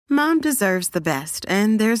Mom deserves the best,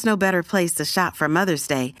 and there's no better place to shop for Mother's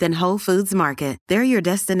Day than Whole Foods Market. They're your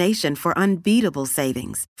destination for unbeatable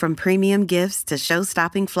savings, from premium gifts to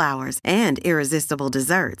show-stopping flowers and irresistible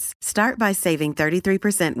desserts. Start by saving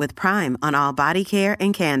 33% with Prime on all body care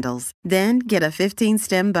and candles. Then get a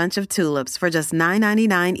 15-stem bunch of tulips for just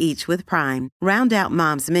 $9.99 each with Prime. Round out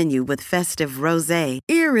Mom's menu with festive rosé,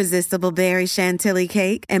 irresistible berry chantilly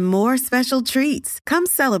cake, and more special treats. Come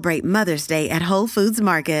celebrate Mother's Day at Whole Foods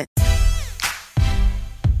Market.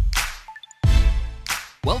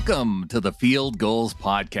 Welcome to the Field Goals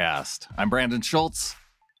Podcast. I'm Brandon Schultz.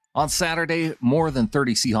 On Saturday, more than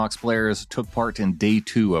 30 Seahawks players took part in day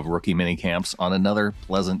 2 of rookie minicamps on another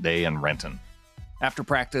pleasant day in Renton. After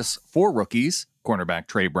practice, 4 rookies, cornerback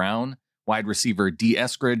Trey Brown, wide receiver D.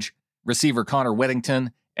 Eskridge, receiver Connor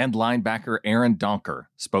Weddington, and linebacker Aaron Donker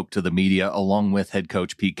spoke to the media along with head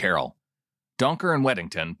coach Pete Carroll. Donker and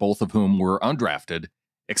Weddington, both of whom were undrafted,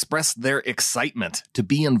 expressed their excitement to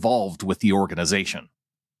be involved with the organization.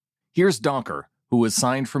 Here's Donker, who was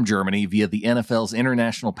signed from Germany via the NFL's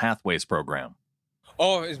International Pathways program.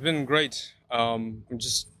 Oh, it's been great. I'm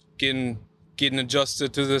just getting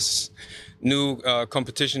adjusted to this new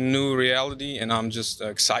competition, new reality, and I'm just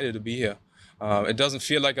excited to be here. It doesn't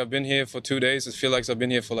feel like I've been here for 2 days. It feels like I've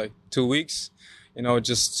been here for like 2 weeks. We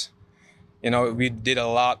did a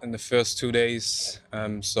lot in the first 2 days,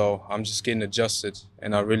 so I'm just getting adjusted,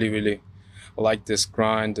 and I really, really like this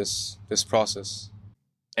grind, this process.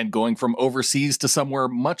 And going from overseas to somewhere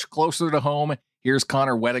much closer to home, here's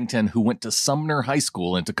Connor Weddington, who went to Sumner High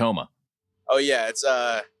School in Tacoma. Oh yeah, it's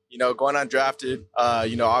going undrafted.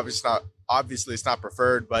 Obviously it's not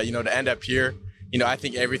preferred, but to end up here, I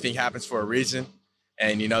think everything happens for a reason.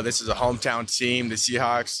 And this is a hometown team, the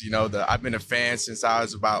Seahawks. I've been a fan since I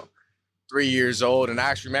was about 3 years old, and I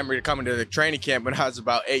actually remember coming to the training camp when I was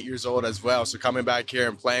about 8 years old as well. So coming back here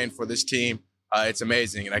and playing for this team, it's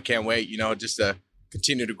amazing, and I can't wait. Just to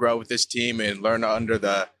continue to grow with this team and learn under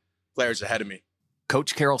the players ahead of me.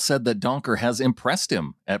 Coach Carroll said that Donker has impressed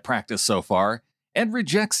him at practice so far and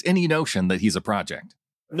rejects any notion that he's a project.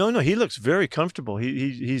 No, he looks very comfortable.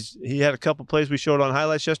 He had a couple plays we showed on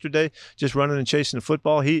highlights yesterday, just running and chasing the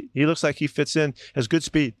football. He looks like he fits in, has good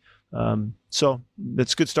speed. So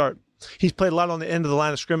that's a good start. He's played a lot on the end of the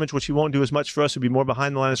line of scrimmage, which he won't do as much for us. He'll be more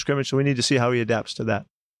behind the line of scrimmage, so we need to see how he adapts to that.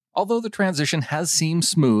 Although the transition has seemed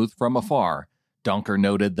smooth from afar, Donker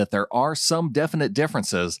noted that there are some definite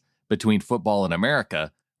differences between football in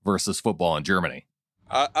America versus football in Germany.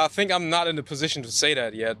 I think I'm not in the position to say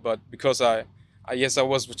that yet, but because I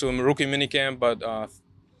was to a rookie minicamp, but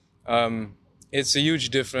it's a huge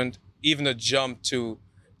difference. Even a jump to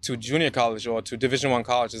junior college or to Division I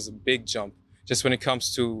college is a big jump. Just when it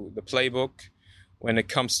comes to the playbook, when it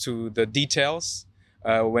comes to the details,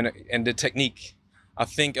 and the technique. I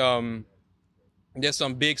think there's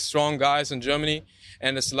some big, strong guys in Germany,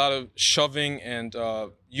 and there's a lot of shoving, and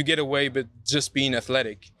you get away with just being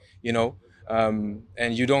athletic,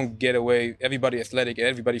 and you don't get away. Everybody athletic,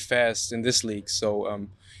 everybody fast in this league. So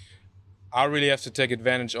I really have to take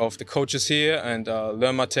advantage of the coaches here and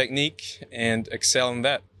learn my technique and excel in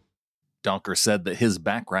that. Donker said that his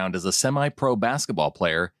background as a semi-pro basketball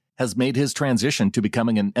player has made his transition to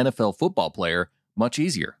becoming an NFL football player much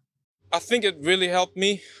easier. I think it really helped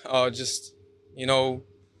me,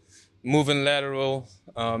 moving lateral,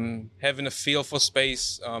 having a feel for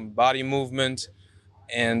space, body movement.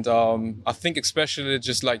 And I think especially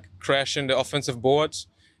just like crashing the offensive boards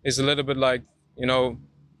is a little bit like,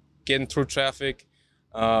 getting through traffic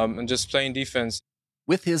and just playing defense.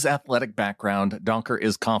 With his athletic background, Donker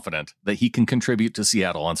is confident that he can contribute to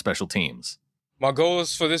Seattle on special teams. My goal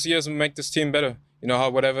is for this year is to make this team better,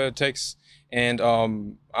 whatever it takes. And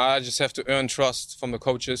I just have to earn trust from the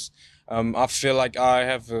coaches. I feel like I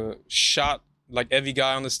have a shot, like every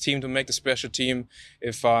guy on this team, to make the special team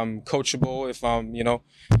if I'm coachable, if I'm,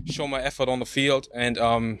 show my effort on the field. And,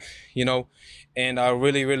 and I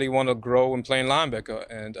really, really want to grow and play in linebacker.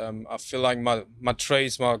 And I feel like my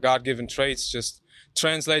traits, my God-given traits just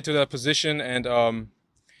translate to that position, and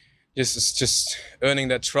just earning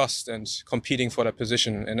that trust and competing for that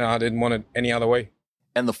position. And I didn't want it any other way.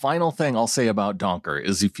 And the final thing I'll say about Donker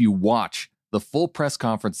is if you watch the full press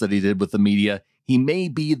conference that he did with the media, he may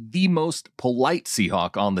be the most polite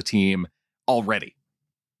Seahawk on the team already.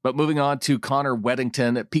 But moving on to Connor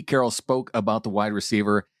Weddington, Pete Carroll spoke about the wide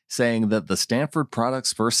receiver, saying that the Stanford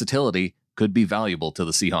product's versatility could be valuable to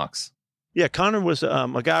the Seahawks. Yeah, Connor was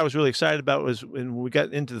a guy I was really excited about was when we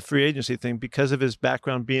got into the free agency thing because of his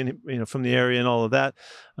background being from the area and all of that.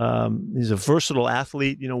 He's a versatile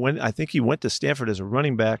athlete. When I think he went to Stanford as a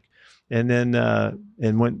running back, and then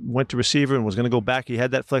went to receiver and was going to go back. He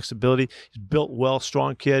had that flexibility. He's built well,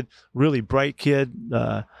 strong kid, really bright kid.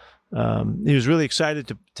 He was really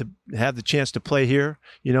excited to have the chance to play here,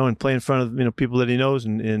 and play in front of people that he knows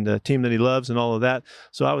and a team that he loves and all of that.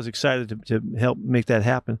 So I was excited to help make that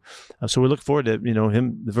happen. So we look forward to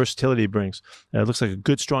him, the versatility he brings. Looks like a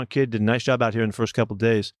good, strong kid. Did a nice job out here in the first couple of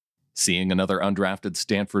days. Seeing another undrafted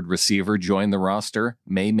Stanford receiver join the roster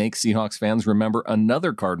may make Seahawks fans remember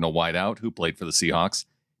another Cardinal wideout who played for the Seahawks,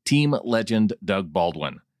 team legend Doug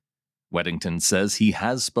Baldwin. Weddington says he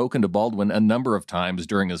has spoken to Baldwin a number of times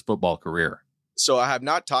during his football career. So I have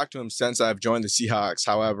not talked to him since I've joined the Seahawks.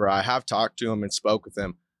 However, I have talked to him and spoke with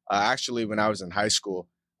him. Actually, when I was in high school,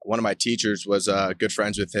 one of my teachers was good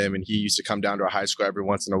friends with him, and he used to come down to our high school every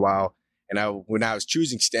once in a while. And when I was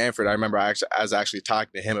choosing Stanford, I remember I was actually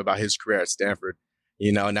talking to him about his career at Stanford.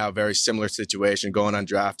 Now a very similar situation, going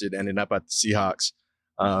undrafted, ending up at the Seahawks.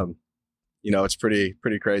 It's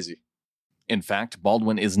pretty crazy. In fact,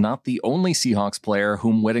 Baldwin is not the only Seahawks player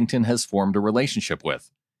whom Weddington has formed a relationship with.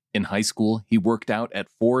 In high school, he worked out at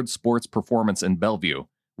Ford Sports Performance in Bellevue,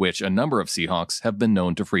 which a number of Seahawks have been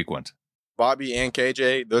known to frequent. Bobby and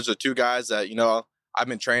KJ, those are two guys that, I've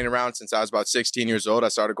been training around since I was about 16 years old. I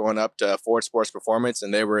started going up to Ford Sports Performance,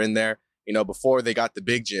 and they were in there, before they got the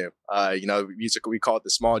big gym. We call it the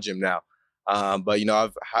small gym now. But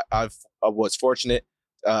I was fortunate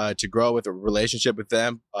to grow with a relationship with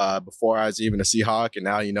them before I was even a Seahawk, and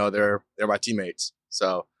now they're my teammates.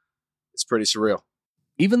 So it's pretty surreal.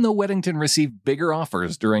 Even though Weddington received bigger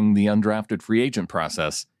offers during the undrafted free agent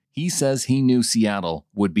process, he says he knew Seattle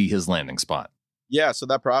would be his landing spot. Yeah, so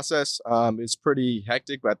that process is pretty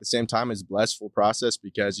hectic, but at the same time, it's a blissful process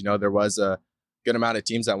because, there was a good amount of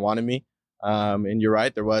teams that wanted me. And you're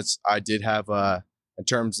right, I did have, in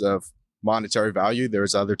terms of monetary value, there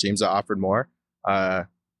was other teams that offered more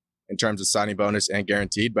in terms of signing bonus and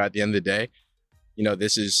guaranteed. But at the end of the day,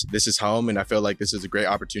 this is home, and I feel like this is a great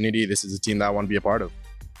opportunity. This is a team that I want to be a part of.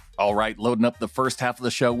 All right, loading up the first half of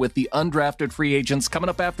the show with the undrafted free agents. Coming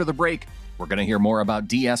up after the break, we're going to hear more about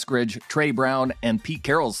D. Eskridge, Trey Brown, and Pete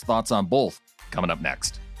Carroll's thoughts on both. Coming up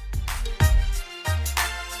next.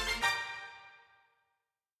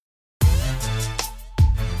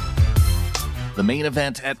 The main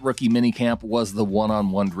event at rookie minicamp was the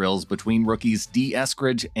one-on-one drills between rookies D.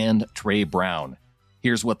 Eskridge and Trey Brown.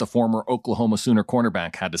 Here's what the former Oklahoma Sooner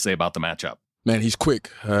cornerback had to say about the matchup. Man, he's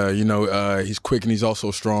quick. He's quick, and he's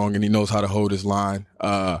also strong, and he knows how to hold his line.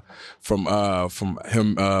 From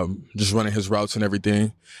him just running his routes and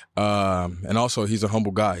everything, and also he's a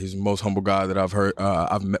humble guy. He's the most humble guy that I've heard.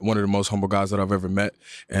 I've met one of the most humble guys that I've ever met.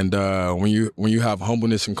 And when you have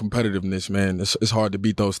humbleness and competitiveness, man, it's hard to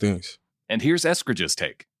beat those things. And here's Eskridge's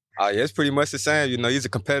take. Yeah, it's pretty much the same. He's a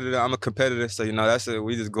competitor. I'm a competitor, so that's it.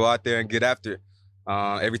 We just go out there and get after it.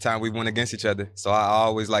 Every time we win against each other, so I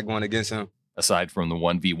always like going against him. Aside from the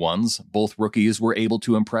 1v1s, both rookies were able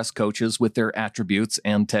to impress coaches with their attributes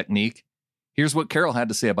and technique. Here's what Carroll had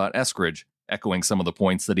to say about Eskridge, echoing some of the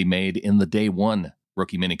points that he made in the day one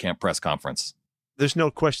rookie minicamp press conference. There's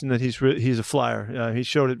no question that he's a flyer. He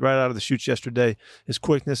showed it right out of the chutes yesterday. His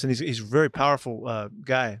quickness, and he's a very powerful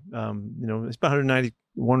guy. He's about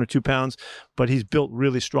 191 or 2 pounds, but he's built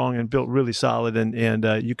really strong and built really solid.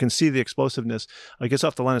 And you can see the explosiveness. Gets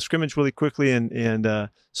off the line of scrimmage really quickly, and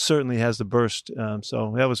certainly has the burst.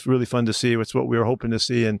 So that was really fun to see. It's what we were hoping to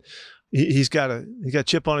see. And he's got a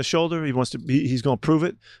chip on his shoulder. He's going to prove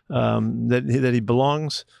it that he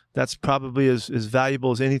belongs. That's probably as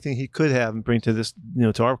valuable as anything he could have and bring to this,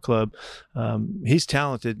 to our club. He's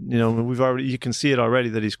talented. You can see it already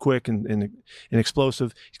that he's quick and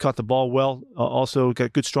explosive. He's caught the ball well. Also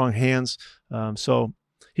got good, strong hands. So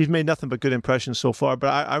he's made nothing but good impressions so far. But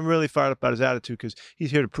I'm really fired up about his attitude because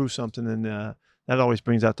he's here to prove something, and that always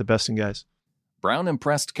brings out the best in guys. Brown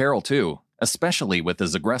impressed Carroll too, especially with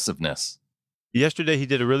his aggressiveness. Yesterday, he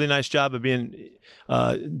did a really nice job of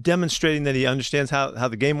demonstrating that he understands how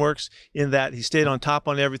the game works, in that he stayed on top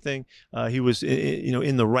on everything. He was,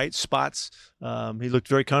 in the right spots. He looked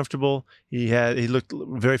very comfortable. He looked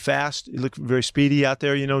very fast. He looked very speedy out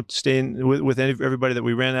there, staying with everybody that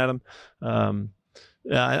we ran at him.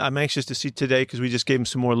 I'm anxious to see today because we just gave him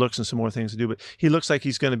some more looks and some more things to do. But he looks like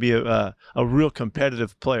he's going to be a real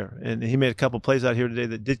competitive player. And he made a couple plays out here today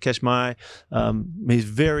that did catch my eye. He's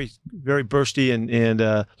very, very bursty and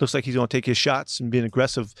looks like he's going to take his shots and be an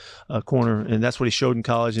aggressive corner. And that's what he showed in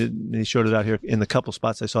college. And he showed it out here in the couple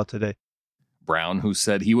spots I saw today. Brown, who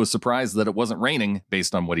said he was surprised that it wasn't raining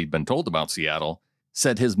based on what he'd been told about Seattle,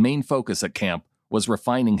 said his main focus at camp was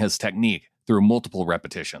refining his technique through multiple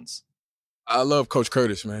repetitions. I love Coach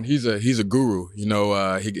Curtis, man. He's a guru. You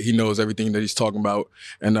know, he knows everything that he's talking about.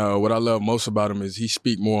 And what I love most about him is he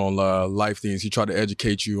speak more on life things. He try to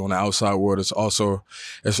educate you on the outside world. It's also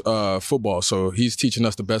football. So he's teaching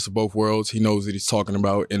us the best of both worlds. He knows what he's talking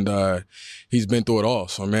about, and he's been through it all.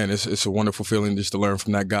 So man, it's a wonderful feeling just to learn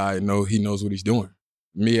from that guy and know he knows what he's doing.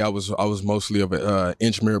 Me, I was mostly of an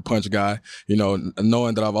inch mirror punch guy, you know,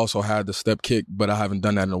 knowing that I've also had the step kick, but I haven't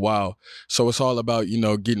done that in a while. So it's all about, you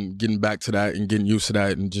know, getting back to that and getting used to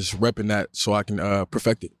that and just repping that so I can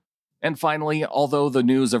perfect it. And finally, although the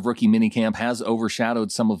news of rookie minicamp has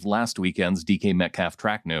overshadowed some of last weekend's DK Metcalf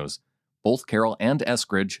track news, both Carroll and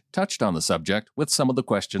Eskridge touched on the subject with some of the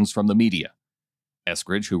questions from the media.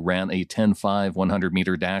 Eskridge, who ran a 10.5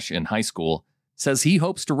 100-meter dash in high school, says he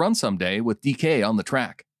hopes to run someday with DK on the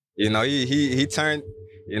track. You know, he turned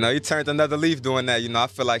another leaf doing that. You know, I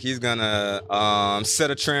feel like he's gonna set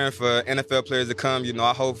a trend for NFL players to come. You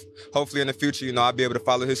know, hopefully in the future, you know, I'll be able to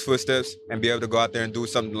follow his footsteps and be able to go out there and do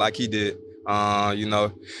something like he did. You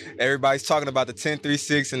know, everybody's talking about the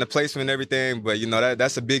 10.36 and the placement and everything, but you know,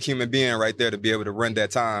 that's a big human being right there to be able to run that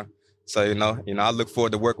time. So, you know, I look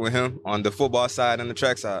forward to working with him on the football side and the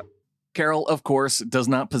track side. Carroll, of course, does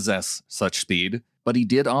not possess such speed, but he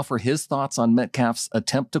did offer his thoughts on Metcalf's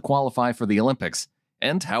attempt to qualify for the Olympics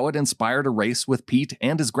and how it inspired a race with Pete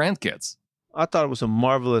and his grandkids. I thought it was a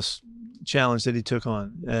marvelous challenge that he took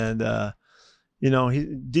on. And, you know,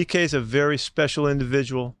 DK is a very special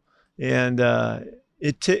individual, and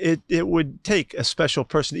it would take a special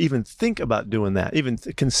person to even think about doing that, even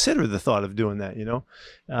consider the thought of doing that, you know.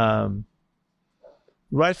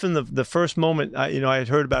 Right from the first moment, I had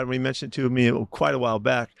heard about it when he mentioned it to me quite a while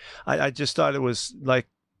back. I just thought it was like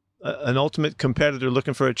an ultimate competitor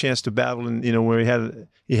looking for a chance to battle, and you know, where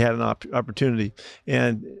he had an opportunity,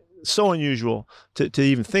 and so unusual to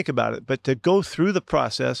even think about it, but to go through the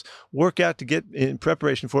process, work out to get in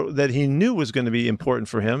preparation for it, that he knew was going to be important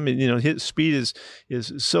for him. And, you know, his speed is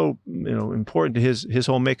so, you know, important to his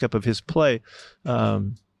whole makeup of his play.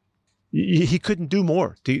 He couldn't do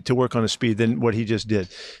more to work on his speed than what he just did.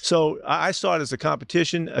 So I saw it as a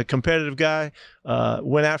competition, a competitive guy,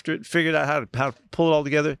 went after it, figured out how to pull it all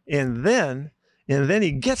together. And then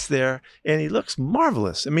he gets there and he looks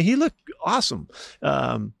marvelous. I mean, he looked awesome.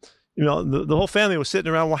 You know, the whole family was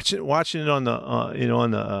sitting around watching it on the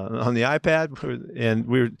on the iPad, and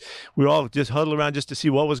we were all just huddled around just to see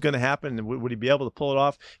what was going to happen and would he be able to pull it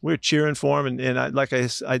off. We were cheering for him, and I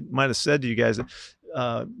might have said to you guys,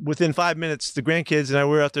 within 5 minutes, the grandkids and I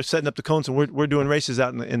were out there setting up the cones, and we're doing races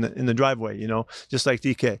out in the driveway, you know, just like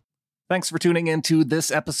DK. Thanks for tuning into this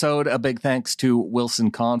episode. A big thanks to Wilson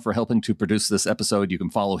Kahn for helping to produce this episode. You can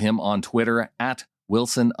follow him on Twitter at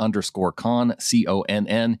Wilson_Kahn,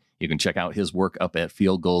 CONN. You can check out his work up at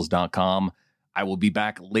fieldgoals.com. I will be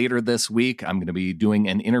back later this week. I'm going to be doing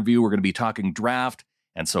an interview. We're going to be talking draft,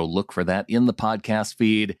 and so look for that in the podcast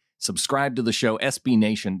feed. Subscribe to the show,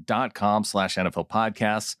 sbnation.com/NFL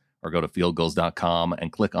podcasts, or go to fieldgoals.com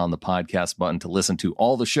and click on the podcast button to listen to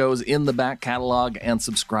all the shows in the back catalog and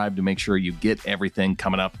subscribe to make sure you get everything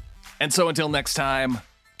coming up. And so until next time,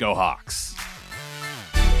 go Hawks.